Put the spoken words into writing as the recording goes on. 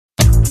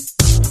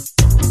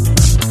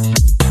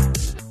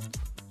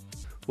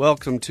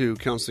Welcome to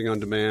Counseling on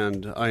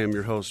Demand. I am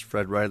your host,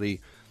 Fred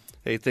Riley.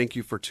 Hey, thank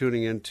you for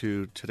tuning in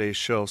to today's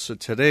show. So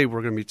today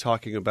we're going to be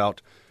talking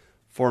about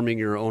forming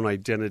your own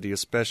identity,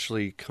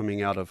 especially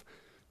coming out of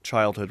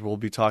childhood. We'll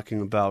be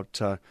talking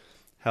about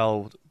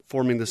how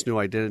forming this new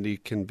identity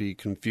can be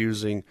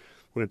confusing.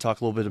 We're going to talk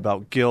a little bit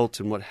about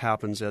guilt and what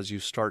happens as you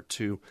start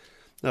to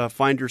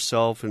find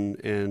yourself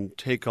and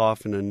take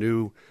off in a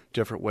new,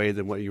 different way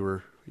than what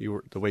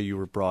the way you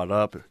were brought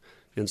up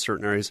in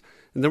certain areas.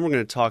 And then we're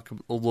going to talk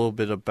a little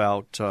bit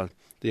about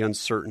the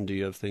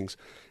uncertainty of things.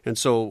 And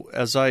so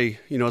as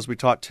we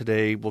talk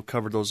today, we'll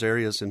cover those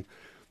areas. And,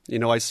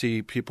 I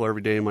see people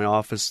every day in my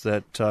office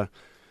that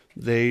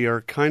they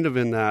are kind of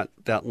in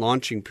that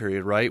launching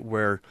period, right?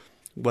 Where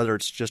whether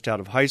it's just out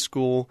of high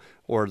school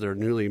or they're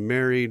newly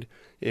married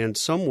and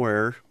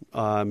somewhere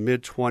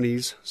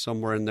mid-20s,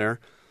 somewhere in there,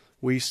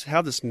 we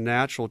have this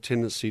natural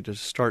tendency to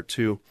start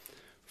to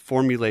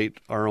formulate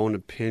our own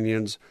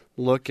opinions,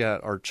 look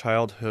at our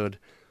childhood.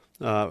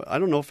 I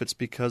don't know if it's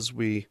because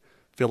we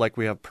feel like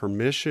we have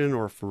permission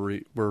or if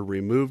we're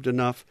removed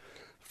enough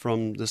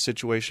from the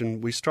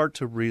situation. We start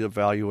to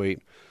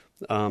reevaluate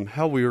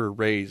how we were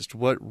raised,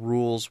 what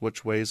rules,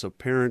 which ways of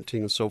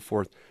parenting and so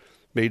forth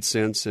made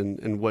sense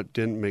and what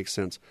didn't make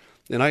sense.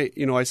 And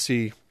I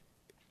see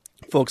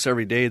folks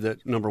every day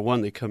that, number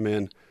one, they come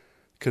in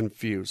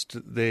confused.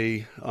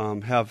 They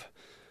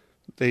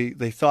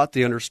they thought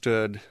they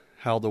understood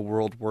how the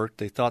world worked.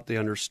 They thought they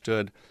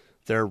understood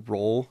their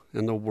role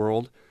in the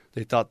world.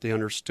 They thought they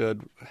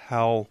understood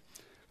how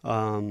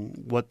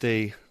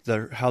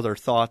their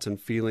thoughts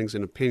and feelings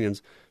and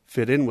opinions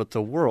fit in with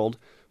the world,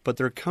 but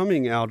they're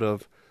coming out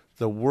of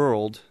the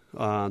world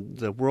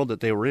that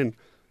they were in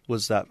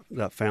was that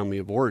family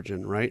of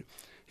origin, right?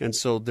 And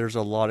so there's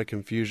a lot of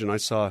confusion. I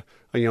saw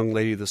a young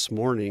lady this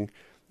morning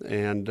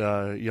and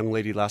a young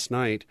lady last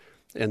night,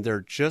 and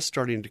they're just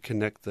starting to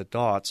connect the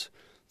dots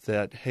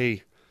that,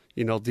 hey,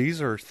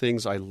 these are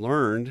things I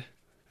learned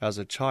as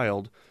a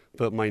child,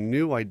 but my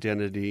new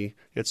identity,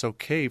 it's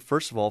okay,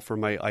 first of all, for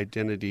my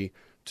identity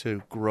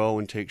to grow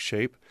and take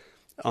shape.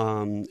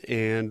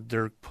 And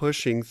they're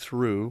pushing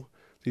through,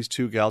 these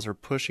two gals are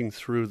pushing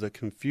through the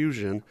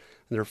confusion, and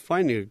they're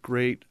finding a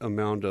great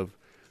amount of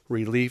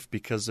relief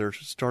because they're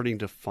starting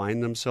to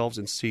find themselves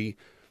and see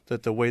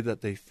that the way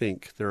that they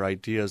think, their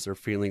ideas, their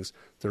feelings,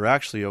 they're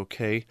actually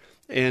okay.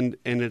 And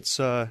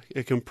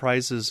it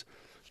comprises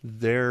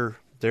their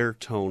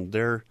tone,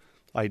 their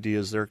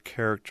ideas, their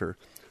character.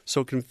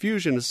 So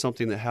confusion is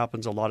something that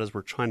happens a lot as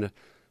we're trying to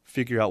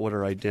figure out what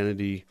our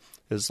identity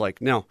is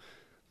like. Now,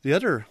 the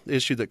other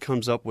issue that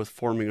comes up with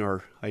forming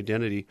our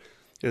identity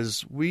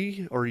is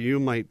we or you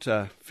might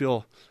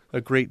feel a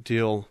great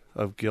deal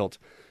of guilt.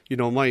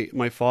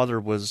 My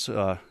father was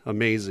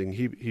amazing.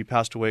 He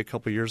passed away a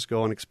couple of years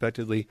ago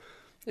unexpectedly,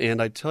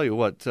 and I tell you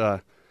what,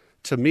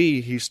 to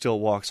me, he still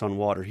walks on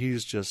water.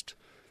 He's just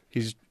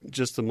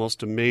the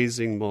most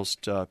amazing,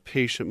 most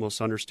patient,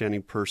 most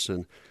understanding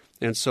person.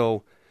 And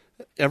so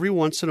every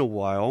once in a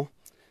while,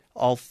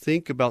 I'll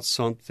think about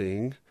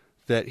something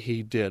that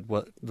he did,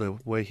 the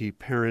way he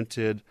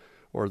parented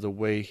or the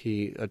way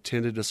he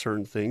attended to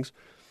certain things.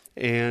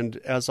 And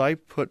as I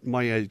put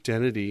my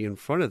identity in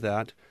front of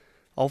that,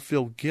 I'll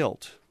feel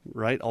guilt,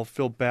 right? I'll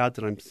feel bad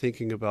that I'm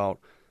thinking about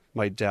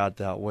my dad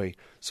that way.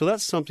 So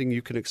that's something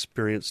you can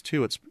experience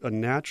too. It's a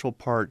natural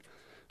part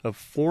of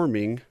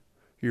forming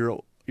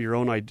your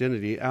own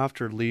identity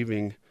after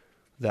leaving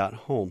that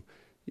home.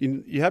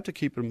 You have to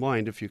keep in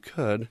mind, if you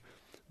could,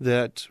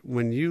 that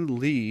when you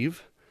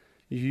leave,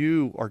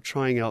 you are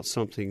trying out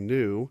something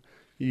new.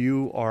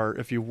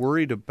 If you're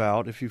worried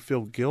about, if you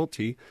feel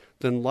guilty,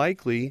 then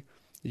likely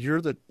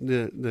you're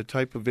the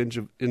type of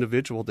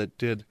individual that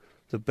did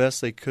the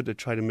best they could to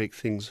try to make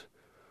things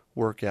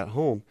work at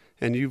home.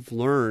 And you've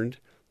learned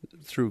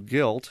through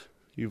guilt,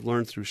 you've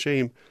learned through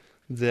shame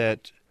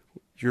that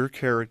your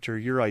character,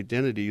 your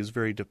identity is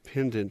very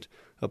dependent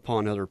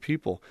upon other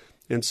people.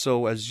 And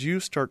so as you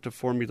start to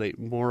formulate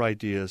more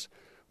ideas,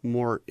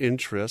 more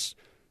interests,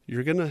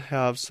 you're going to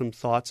have some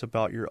thoughts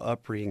about your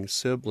upbringing,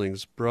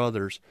 siblings,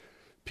 brothers,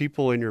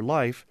 people in your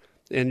life,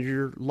 and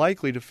you're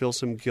likely to feel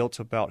some guilt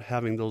about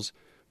having those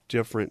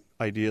different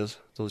ideas,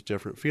 those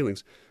different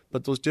feelings.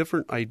 But those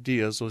different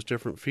ideas, those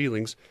different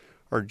feelings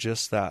are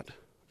just that.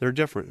 They're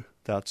different.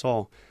 That's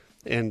all.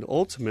 And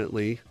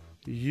ultimately,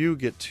 you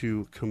get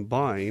to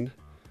combine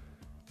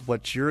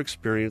what your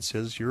experience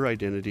is, your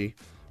identity,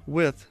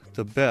 with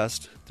the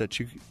best that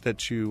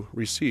you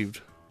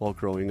received while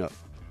growing up.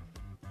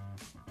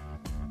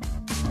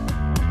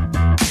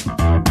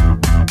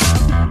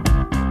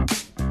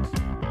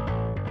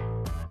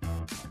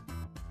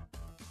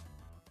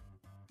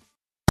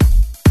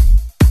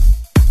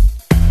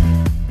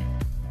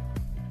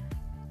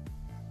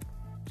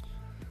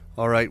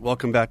 All right,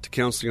 welcome back to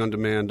Counseling on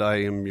Demand.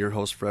 I am your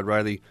host, Fred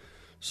Riley.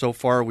 So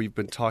far, we've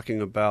been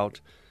talking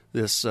about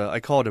this, I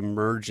call it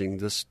emerging,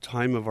 this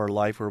time of our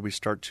life where we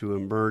start to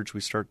emerge, we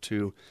start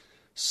to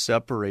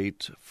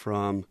separate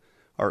from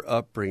our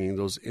upbringing,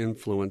 those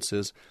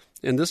influences,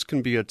 And this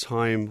can be a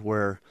time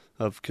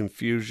of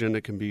confusion.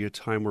 It can be a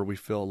time where we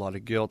feel a lot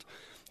of guilt.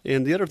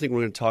 And the other thing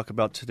we're going to talk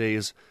about today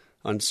is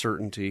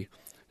uncertainty.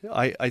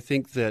 I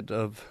think that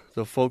of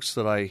the folks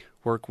that I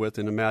work with,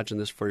 and imagine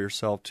this for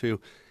yourself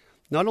too,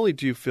 not only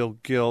do you feel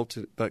guilt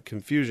but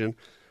confusion,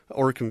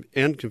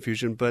 and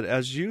confusion, but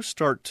as you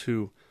start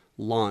to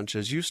launch,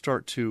 as you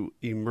start to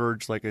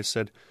emerge, like I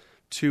said,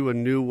 to a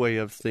new way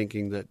of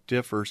thinking that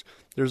differs,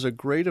 there's a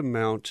great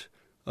amount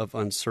of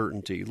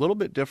uncertainty, a little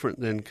bit different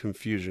than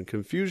confusion.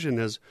 Confusion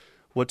is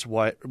what's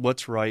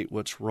right,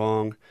 what's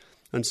wrong.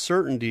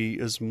 Uncertainty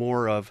is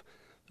more of,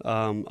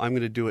 I'm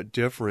going to do it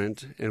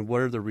different, and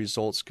what are the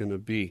results going to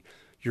be?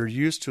 You're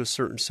used to a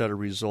certain set of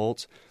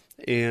results,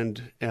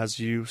 and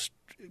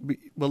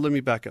let me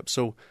back up.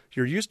 So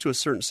you're used to a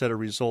certain set of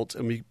results,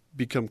 and we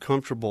become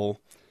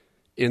comfortable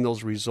in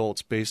those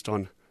results based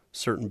on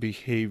certain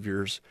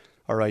behaviors.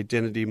 Our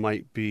identity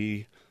might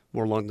be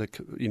more along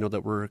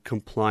that we're a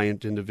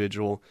compliant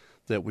individual,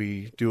 that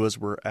we do as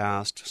we're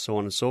asked, so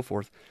on and so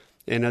forth.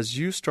 And as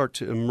you start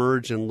to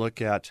emerge and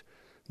look at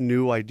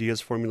new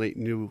ideas, formulate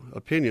new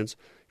opinions,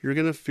 you're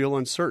going to feel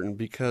uncertain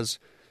because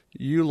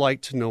you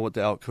like to know what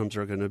the outcomes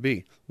are going to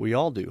be. We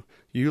all do.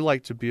 You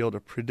like to be able to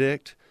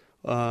predict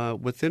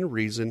within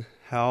reason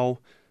how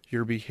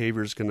your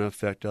behavior is going to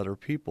affect other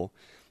people.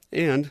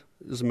 And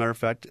as a matter of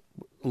fact,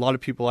 a lot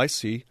of people I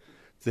see,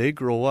 they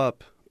grow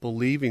up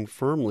believing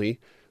firmly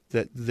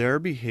that their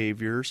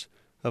behaviors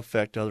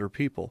affect other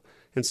people.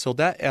 And so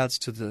that adds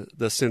to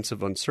the sense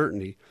of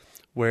uncertainty,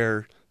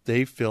 where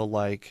they feel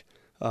like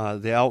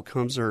the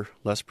outcomes are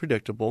less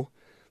predictable,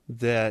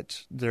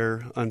 that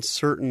they're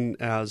uncertain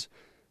as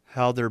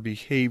how their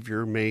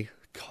behavior may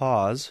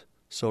cause,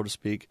 so to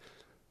speak,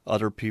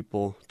 other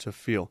people to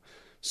feel.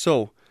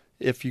 So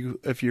if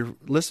you're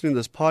listening to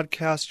this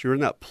podcast, you're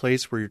in that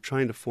place where you're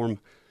trying to form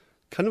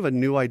kind of a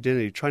new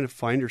identity, trying to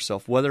find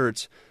yourself, whether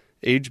it's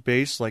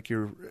age-based, like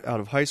you're out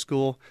of high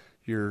school,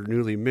 you're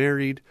newly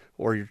married,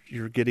 or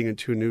you're getting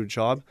into a new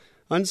job.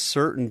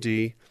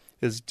 Uncertainty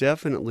is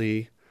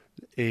definitely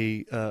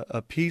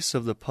a piece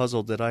of the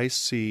puzzle that I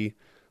see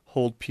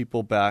hold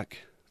people back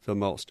the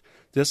most.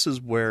 This is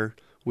where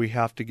we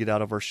have to get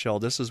out of our shell.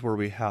 This is where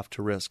we have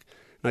to risk.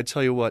 And I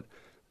tell you what,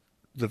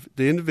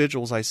 the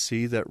individuals I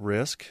see that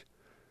risk,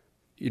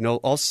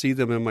 I'll see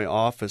them in my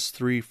office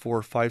 3,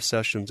 4, 5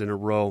 sessions in a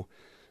row,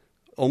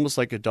 almost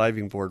like a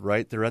diving board,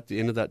 right? They're at the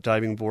end of that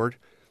diving board,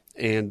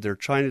 and they're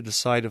trying to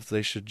decide if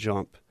they should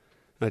jump.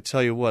 And I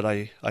tell you what,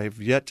 I have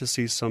yet to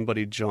see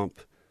somebody jump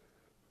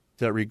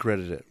that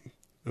regretted it.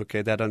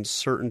 Okay, that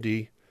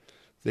uncertainty,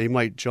 they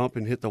might jump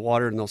and hit the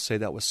water and they'll say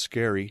that was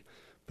scary,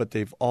 but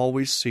they've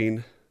always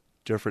seen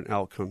different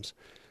outcomes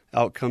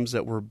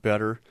that were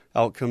better,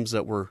 outcomes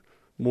that were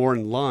more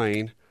in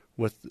line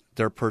with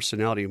their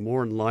personality,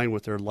 more in line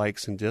with their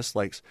likes and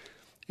dislikes.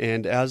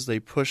 And as they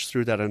push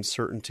through that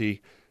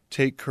uncertainty,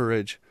 take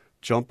courage,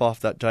 jump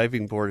off that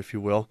diving board, if you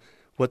will,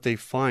 what they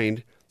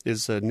find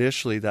is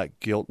initially that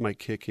guilt might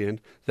kick in,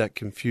 that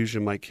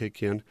confusion might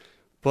kick in,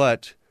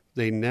 but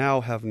they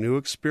now have new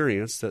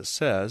experience that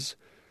says,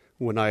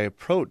 when I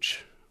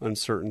approach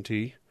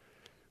uncertainty,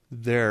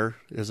 there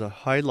is a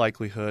high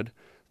likelihood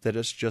that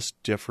it's just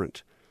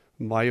different.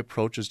 My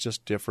approach is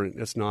just different.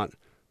 It's not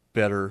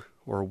better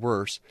or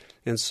worse.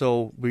 And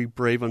so we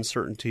brave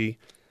uncertainty,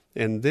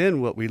 and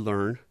then what we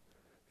learn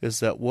is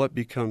that what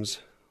becomes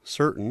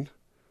certain,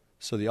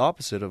 so the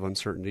opposite of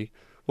uncertainty,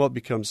 what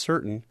becomes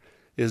certain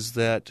is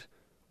that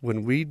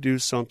when we do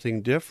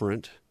something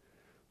different,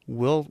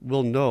 we'll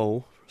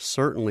know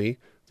certainly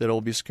that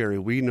it'll be scary.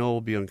 We know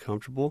it'll be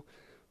uncomfortable,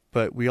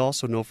 but we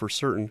also know for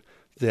certain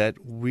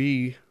that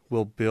we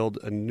will build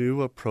a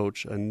new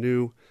approach, a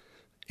new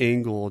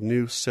angle, a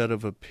new set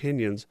of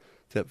opinions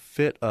that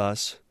fit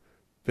us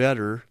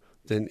better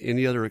than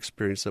any other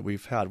experience that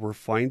we've had. We're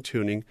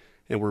fine-tuning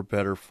and we're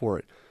better for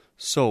it.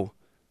 So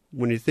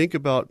when you think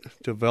about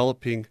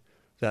developing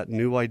that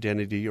new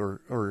identity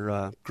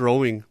or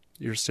growing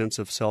your sense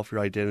of self, your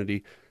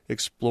identity,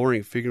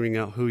 exploring, figuring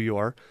out who you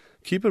are,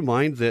 keep in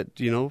mind that,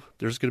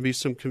 there's going to be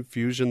some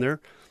confusion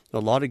there, a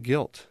lot of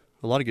guilt,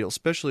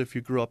 especially if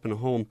you grew up in a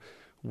home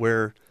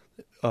where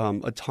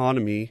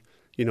autonomy,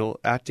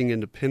 acting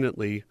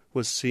independently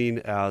was seen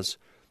as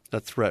a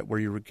threat, where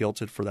you were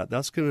guilted for that.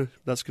 That's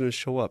gonna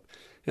show up.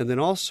 And then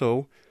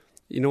also,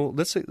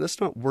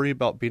 let's not worry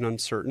about being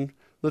uncertain.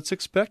 Let's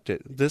expect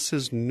it. This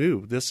is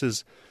new. This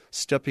is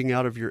stepping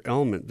out of your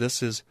element.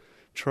 This is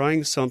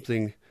trying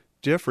something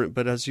different.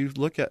 But as you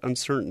look at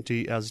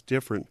uncertainty as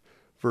different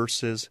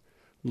versus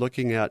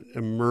looking at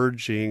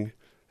emerging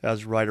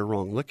as right or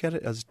wrong, look at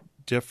it as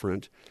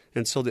different.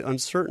 And so the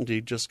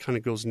uncertainty just kind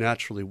of goes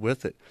naturally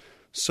with it.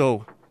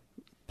 So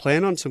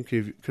plan on some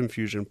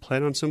confusion,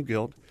 plan on some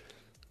guilt,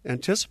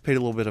 anticipate a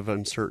little bit of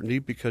uncertainty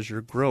because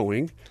you're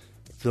growing.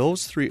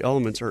 Those three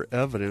elements are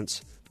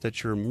evidence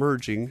that you're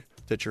emerging,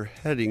 that you're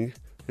heading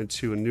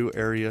into a new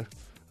area,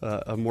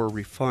 a more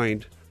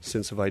refined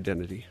sense of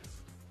identity.